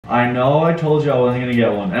I know I told you I wasn't gonna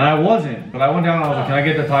get one, and I wasn't, but I went down and I was like, can I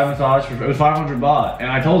get the Thai massage for, it was 500 baht,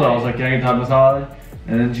 and I told her, I was like, can I get Thai massage?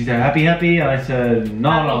 And then she said, happy, and I said,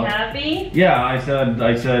 no. Happy? Yeah, I said,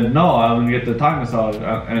 no, I'm gonna get the Thai massage,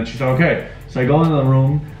 and she said, okay. So I go into the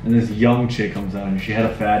room, and this young chick comes out, and she had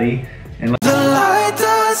a fatty, and like, the light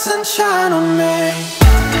doesn't shine on me.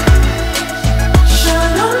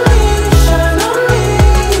 Shine on me, shine on me.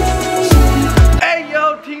 Hey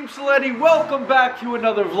yo, Team Silletti, welcome back to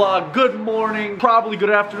another vlog. Good morning, probably good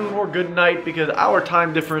afternoon or good night, because our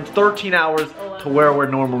time difference, 13 hours to where we're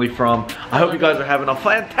normally from. I hope you guys are having a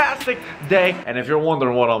fantastic day, and if you're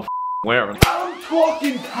wondering what I'm wearing, I'm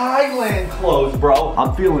talking Thailand clothes, bro.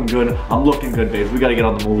 I'm feeling good. I'm looking good, babes. We gotta get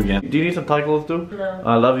on the move again. Do you need some Thai clothes too? No.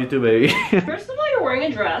 I love you too, baby. First of all, you're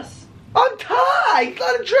wearing a dress. I'm Thai. It's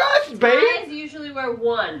not a dress, babe. Guys usually wear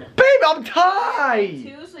one. Babe, I'm Thai.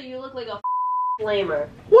 Two, so you look like a flamer.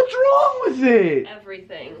 What's wrong with it?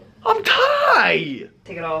 Everything. I'm Thai.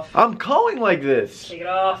 Take it off. I'm going like this. Take it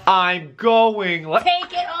off. I'm going like.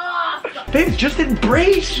 Take it off. Babes, just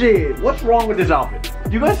embrace it. What's wrong with this outfit?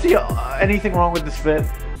 Do you guys see anything wrong with this fit?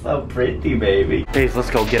 So pretty, baby. Babes, let's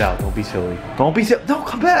go. Get out. Don't be silly. Don't be silly. Don't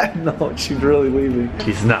come back. No, she's really leaving.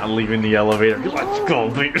 She's not leaving the elevator. Let's go,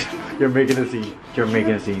 babe. You're making a scene. You're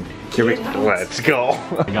making a scene. Let's go.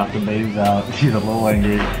 I got the babes out. She's a little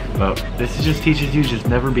angry. But this just teaches you just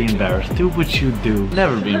never be embarrassed. Do what you do.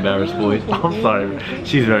 Never be embarrassed, boys. I'm sorry.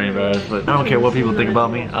 She's very embarrassed, but I don't care what people think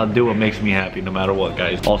about me. I'll do what makes me happy no matter what,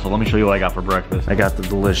 guys. Also, let me show you what I got for breakfast. I got the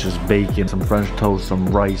delicious bacon, some French toast, some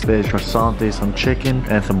rice, fish, croissant, some chicken,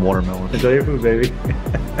 and some watermelon. Enjoy your food, baby.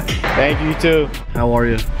 Thank you too. How are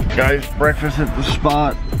you? Guys, breakfast at the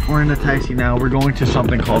spot. We're in the taxi now. We're going to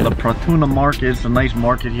something called the Pratuna Market. It's a nice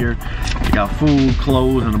market here. We got food,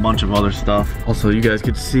 clothes, and a bunch of other stuff. Also, you guys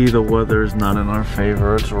can see the weather is not in our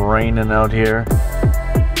favor. It's raining out here.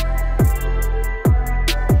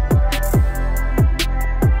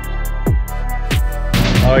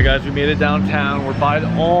 Alright guys, we made it downtown. We're by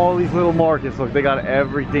all these little markets. Look, they got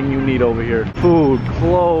everything you need over here. Food,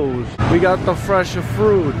 clothes. We got the fresh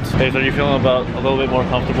fruit. Hey, so are you feeling about a little bit more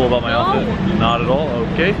comfortable about my outfit? Not at all,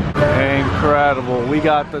 okay. Incredible. We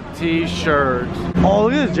got the t-shirts. Oh,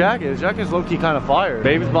 look at this jacket. This jacket's low-key kind of fire.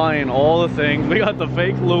 Baby's buying all the things. We got the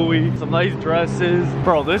fake Louis, some nice dresses.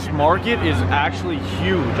 Bro, this market is actually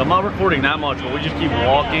huge. I'm not recording that much, but we just keep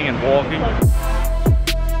walking and walking.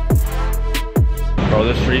 Bro,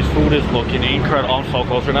 this street food is looking incredible. I'm so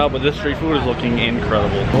close right now, but this street food is looking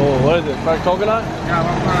incredible. Oh, what is it? Fresh coconut?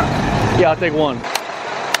 Yeah, I'll take one.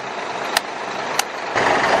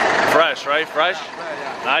 Fresh, right? Fresh?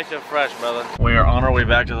 Yeah. Nice and fresh, brother. We are on our way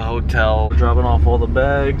back to the hotel, dropping off all the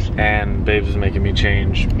bags, and Babes is making me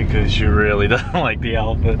change because she really doesn't like the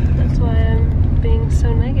outfit. That's why I'm being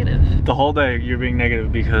so negative. The whole day you're being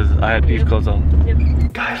negative because I had these clothes on.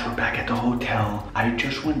 Yep. Guys, we're back at the hotel. I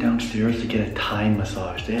just went downstairs to get a Thai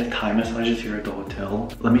massage. They have Thai massages here at the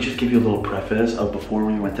hotel. Let me just give you a little preface of before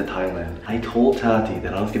we went to Thailand. I told Tati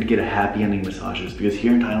that I was gonna get a happy ending massages because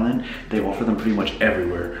here in Thailand, they offer them pretty much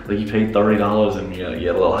everywhere. Like you pay $30 and you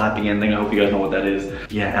get a little happy ending. I hope you guys know what that is.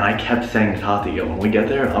 Yeah, and I kept saying to Tati, yo, when we get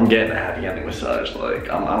there, I'm getting a happy ending massage. Like,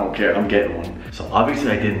 I don't care, I'm getting one. So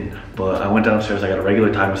obviously I didn't, but I went downstairs, I got a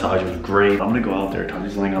regular Thai massage, it was great. I'm gonna go out there,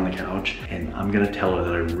 Tati's laying on the couch, and I'm gonna tell her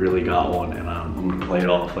that I really got one, and I'm gonna play it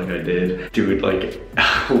off like I did. Dude, like,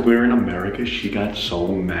 when we were in America, she got so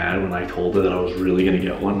mad when I told her that I was really gonna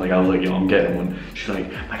get one. Like, I was like, yo, I'm getting one. She's like,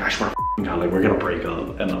 my gosh, what a God, like, we're gonna break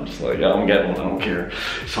up. And I'm just like, yeah, I'm getting one, I don't care.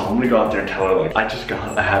 So I'm gonna go out there and tell her, like, I just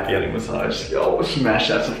got a happy ending massage. Yo, smash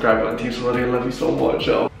that subscribe button, Team Silletti, I love you so much,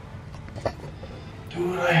 yo.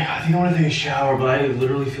 Dude, I think I want to take a shower, but I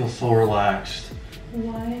literally feel so relaxed.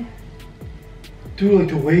 Why? Dude, like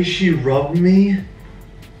the way she rubbed me.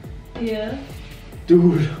 Yeah.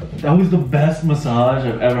 Dude, that was the best massage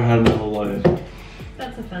I've ever had in my whole life.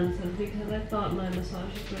 That's offensive because I thought my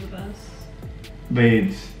massages were the best.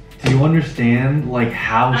 Babes, do you understand like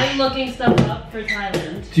how I'm looking stuff up for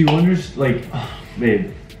Thailand. Do you understand, like,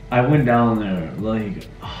 babe, I went down there, like,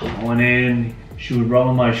 I went in. She would rub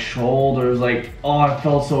on my shoulders, like, oh, it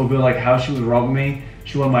felt so good, like how she was rubbing me.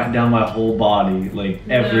 She went down my whole body, like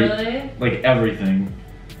like everything.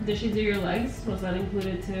 Did she do your legs? Was that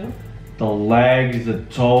included too? The legs, the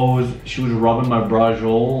toes. She was rubbing my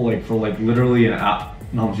brajol, like for like literally an hour.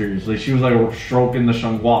 No, I'm serious. Like she was like stroking the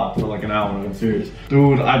shangwat for like an hour. I'm serious.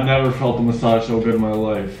 Dude, I've never felt a massage so good in my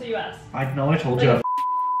life. So you asked. I know I told you.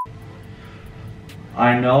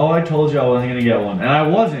 I know I told you I wasn't gonna get one, and I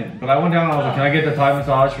wasn't, but I went down and I was like, can I get the Thai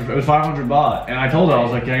massage for, it was 500 baht, and I told her, I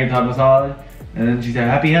was like, can I get Thai massage? And then she said,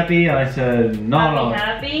 happy, happy. And I said, no, no.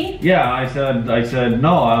 Happy? Yeah, I said,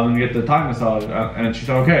 no, I'm gonna get the Thai massage. And she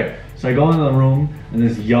said, okay. So I go into the room, and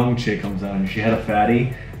this young chick comes out, and she had a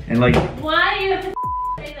fatty, and like. Why do you have to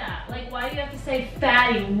say that? Like, why do you have to say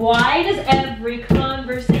fatty? Why does every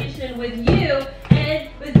conversation with you end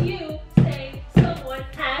with you saying someone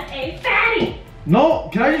had a fatty? No,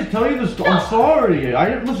 can I just tell you this? No. I'm sorry.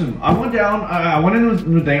 Listen. I went down. I went into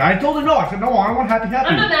the thing. I told her no. I said no. I want happy, happy.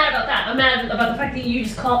 I'm not mad about that. I'm mad about the fact that you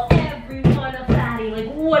just call everyone a fatty. Like,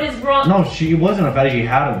 what is wrong? No, she wasn't a fatty. She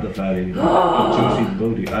had the fatty. Juicy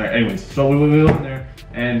booty. Anyways, so we went in there,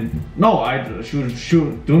 and no, she was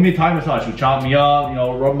doing me a Thai massage. She would chop me up, you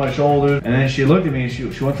know, rub my shoulders, and then she looked at me and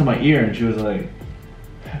she went to my ear and she was like,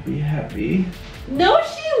 happy, happy. No,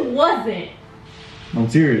 she wasn't. I'm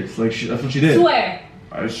serious. Like that's what she did. Swear.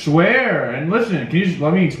 I swear. And listen, can you just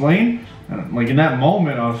let me explain? And, like in that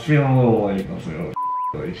moment, I was feeling a little like, I was like, oh.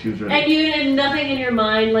 Like she was ready. And you had nothing in your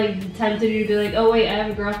mind like tempted you to be like, oh wait, I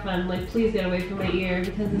have a girlfriend, like please get away from my ear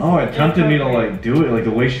because it's no, it tempted me to like do it, like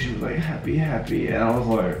the way she was like happy, happy, and I was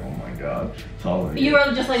like, oh my god. So I was like, you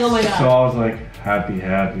were just like, oh my god. So I was like happy,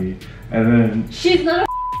 happy, and then she's not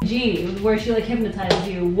a genie where she like hypnotized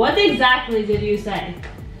you. What exactly did you say?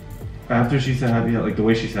 After she said happy, like the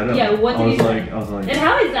way she said it, yeah, what did you say? I was like, and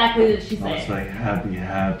how exactly did she say I was like happy,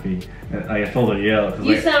 happy, and I told her yeah.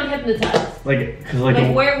 You like, sound hypnotized. Like, cause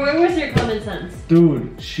like where was your common sense?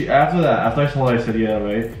 Dude, after I told her, I said yeah,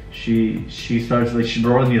 right. She starts like she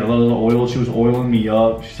brought me a little oil. She was oiling me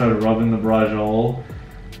up. She started rubbing the barrage hole.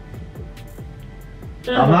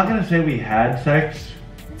 I'm not gonna say we had sex.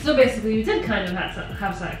 So basically, you did kind of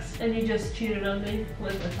have sex, and you just cheated on me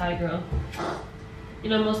with a Thai girl. You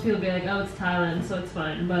know, most people be like, oh, it's Thailand, so it's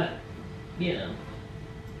fine, but, you know,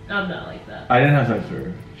 I'm not like that. I didn't have sex with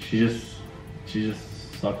her. She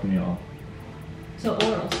just sucked me off. So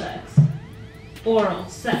oral sex. Oral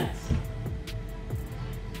sex.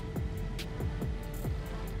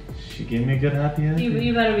 She gave me a good happy ending?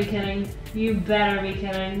 You better be kidding. You better be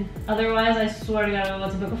kidding. Otherwise, I swear to God, I'm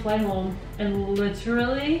about to book a flight home and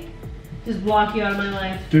literally just block you out of my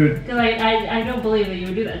life. Dude. Because I don't believe that you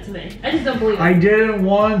would do that to me. I just don't believe it. I didn't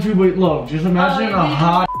want to, but look, just imagine a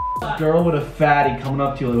hot girl with a fatty coming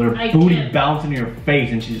up to you with her booty bouncing in your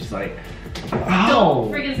face and she's just like, ow.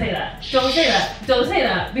 Don't freaking say that. Don't say that. Don't say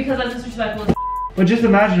that because that's disrespectful as But just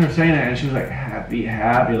imagine her saying it and she was like, happy,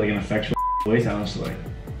 happy, like in a sexual way. So I was like,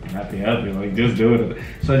 happy, happy, like just do it.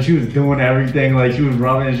 So she was doing everything, like she was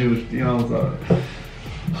rubbing, she was, you know, so.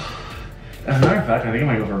 As a matter of fact, I think I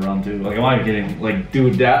might go for a run too. Like, am I kidding? Like,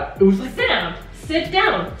 dude, that it was like. Sit down. Sit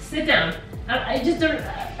down. Sit down. I just don't.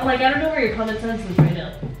 Like, I don't know where your common sense is right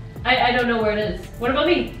now. I don't know where it is. What about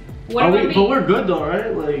me? What about me? But we're good though,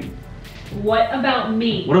 right? Like. What about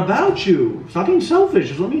me? What about you? Stop being selfish.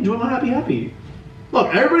 Just let me enjoy my happy, happy. Look,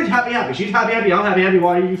 everybody's happy, happy. She's happy, happy. I'm happy, happy.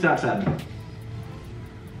 Why are you sad, sad?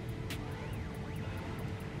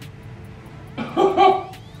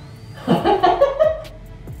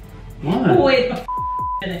 What? Wait a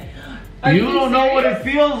minute. Are you don't know what it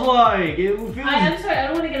feels like. It feels. I'm sorry, I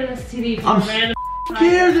don't want to get an STD from I'm random. Who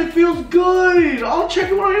cares? It feels good. I'll check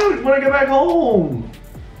it when I get back home.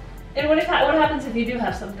 And what happens if you do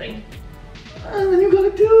have something? And then you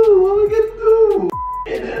gotta do. What am I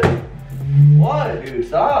gonna do? What, dude?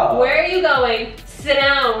 Stop. Where are you going? Sit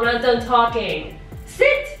down. We're not done talking.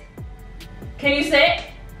 Sit. Can you sit?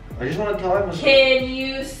 I just want to time myself. Can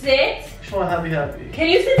you sit? I just want to happy, happy. Can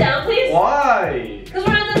you sit down, please? Why? Because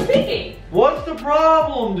we're not done speaking. What's the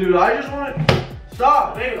problem, dude? I just want to.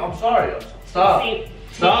 Stop, babe. I'm sorry. Stop.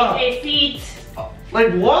 Stop. Take a seat.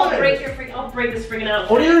 Like what? I'll break this freaking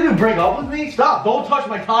outfit. What are you gonna do? Break up with me? Stop! Don't touch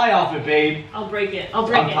my tie outfit, babe. I'll break it. I'll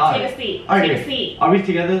break it. Tired. Take a seat. Right, Take a seat. Are we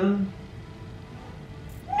together then?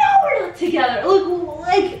 No, we're not together. Look,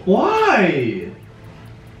 like. Why?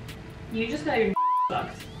 You just got your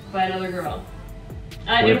sucked by another girl.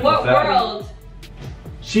 In what world?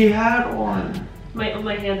 She had one. My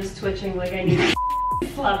hand is twitching like I need to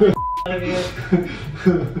slap the out of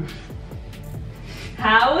you.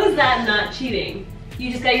 How is that not cheating? You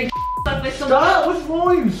just got your sucked by someone else. Stop! What's wrong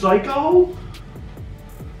with you, psycho?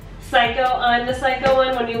 Psycho, I'm the psycho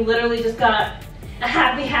one when you literally just got a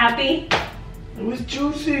happy. It was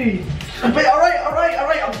juicy. But alright.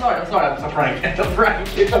 I'm sorry. It's a prank.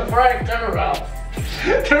 It's a prank. Turn around.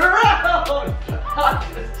 Turn around.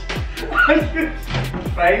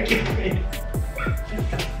 Pranking me.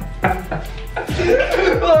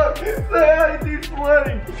 Look, the ID's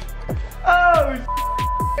sweating. Oh,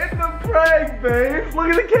 it's a prank, babe. Look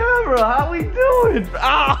at the camera. How we doing?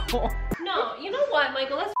 Ow. No, you know what,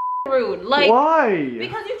 Michael? That's rude. Like, why?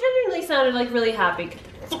 Because you genuinely sounded like really happy.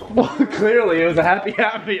 Well, clearly it was a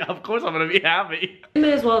happy. Of course I'm gonna be happy. You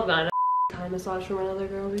may as well have gotten a Thai massage from another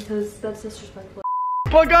girl because that's disrespectful.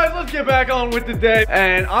 But guys, let's get back on with the day.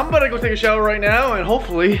 And I'm about to go take a shower right now and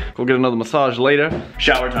hopefully go get another massage later.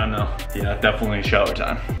 Shower time though. Yeah, definitely shower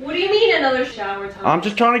time. What do you mean another shower time? I'm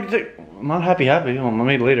just trying to get, I'm not happy. Well, I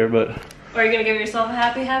made later, but. Are you gonna give yourself a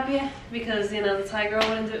happy because, you know, the Thai girl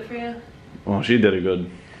wouldn't do it for you? Well, she did it good.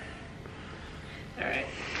 Alright.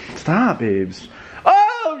 Stop, babes.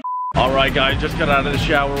 Oh! Alright guys, just got out of the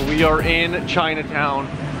shower. We are in Chinatown.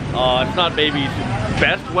 It's not baby's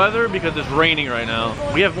best weather because it's raining right now.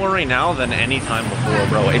 We have more rain now than any time before,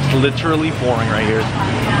 bro. It's literally pouring right here.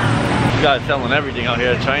 This guy's selling everything out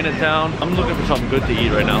here at Chinatown. I'm looking for something good to eat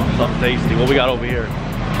right now. Something tasty. What we got over here?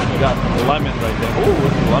 We got some lemons right there. Oh,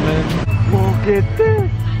 what's the lemon? Look at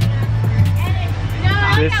this.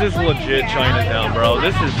 This is legit Chinatown, bro.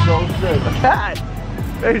 This is so sick. A cat.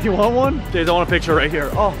 Hey, do you want one? Days, I want a picture right here.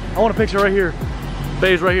 Oh, I want a picture right here.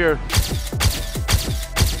 Bays right here.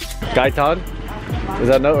 Guy Todd? Is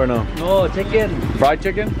that no or no? No, chicken. Fried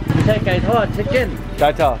chicken? Chicken. Guy Todd. Chicken.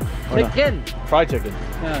 No? Fried chicken.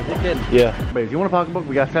 Yeah, chicken. Yeah. Babe, you want a pocketbook?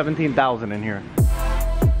 We got 17,000 in here.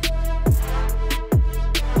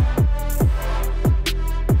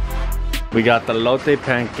 We got the latte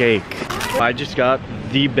pancake. I just got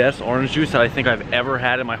the best orange juice that I think I've ever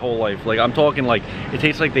had in my whole life. Like, I'm talking like, it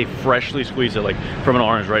tastes like they freshly squeezed it like from an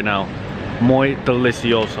orange right now. Muy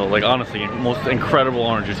delicioso. Like, honestly, most incredible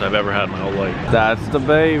orange juice I've ever had in my whole life. That's the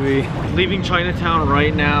baby. Leaving Chinatown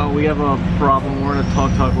right now. We have a problem. We're in a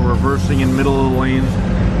tuk-tuk. We're reversing in middle of the lanes.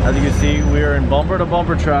 As you can see, we're in bumper to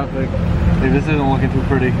bumper traffic. Hey, this isn't looking too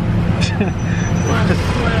pretty.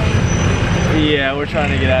 Yeah, we're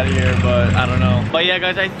trying to get out of here, but I don't know. But yeah,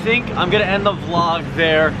 guys, I think I'm gonna end the vlog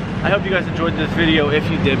there. I hope you guys enjoyed this video. If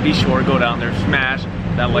you did, be sure to go down there, smash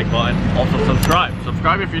that like button. Also subscribe.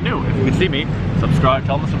 Subscribe if you're new. If you can see me, subscribe.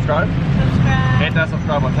 Tell them to subscribe. Subscribe. Hit that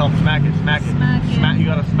subscribe button. Tell them smack it. Smack it. Smack it. Smack. You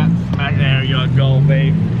gotta smack. There you go,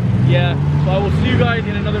 babe. Yeah. So I will see you guys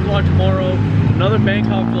in another vlog tomorrow. Another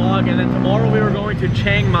Bangkok vlog, and then tomorrow we are going to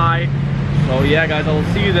Chiang Mai. So yeah, guys, I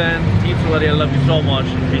will see you then. Team Silletti, I love you so much.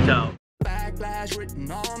 Peace out. Backlash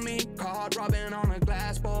written on me, card rubbing on a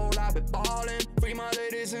glass bowl. I've been balling. Free my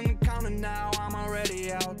ladies in the counter now. I'm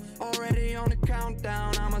already out, already on the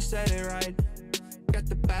countdown. I'ma set it right. Got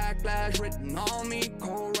the backlash written on me,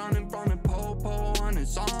 cold running from the po and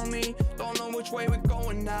it's on me. Don't know which way we're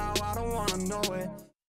going now. I don't wanna know it.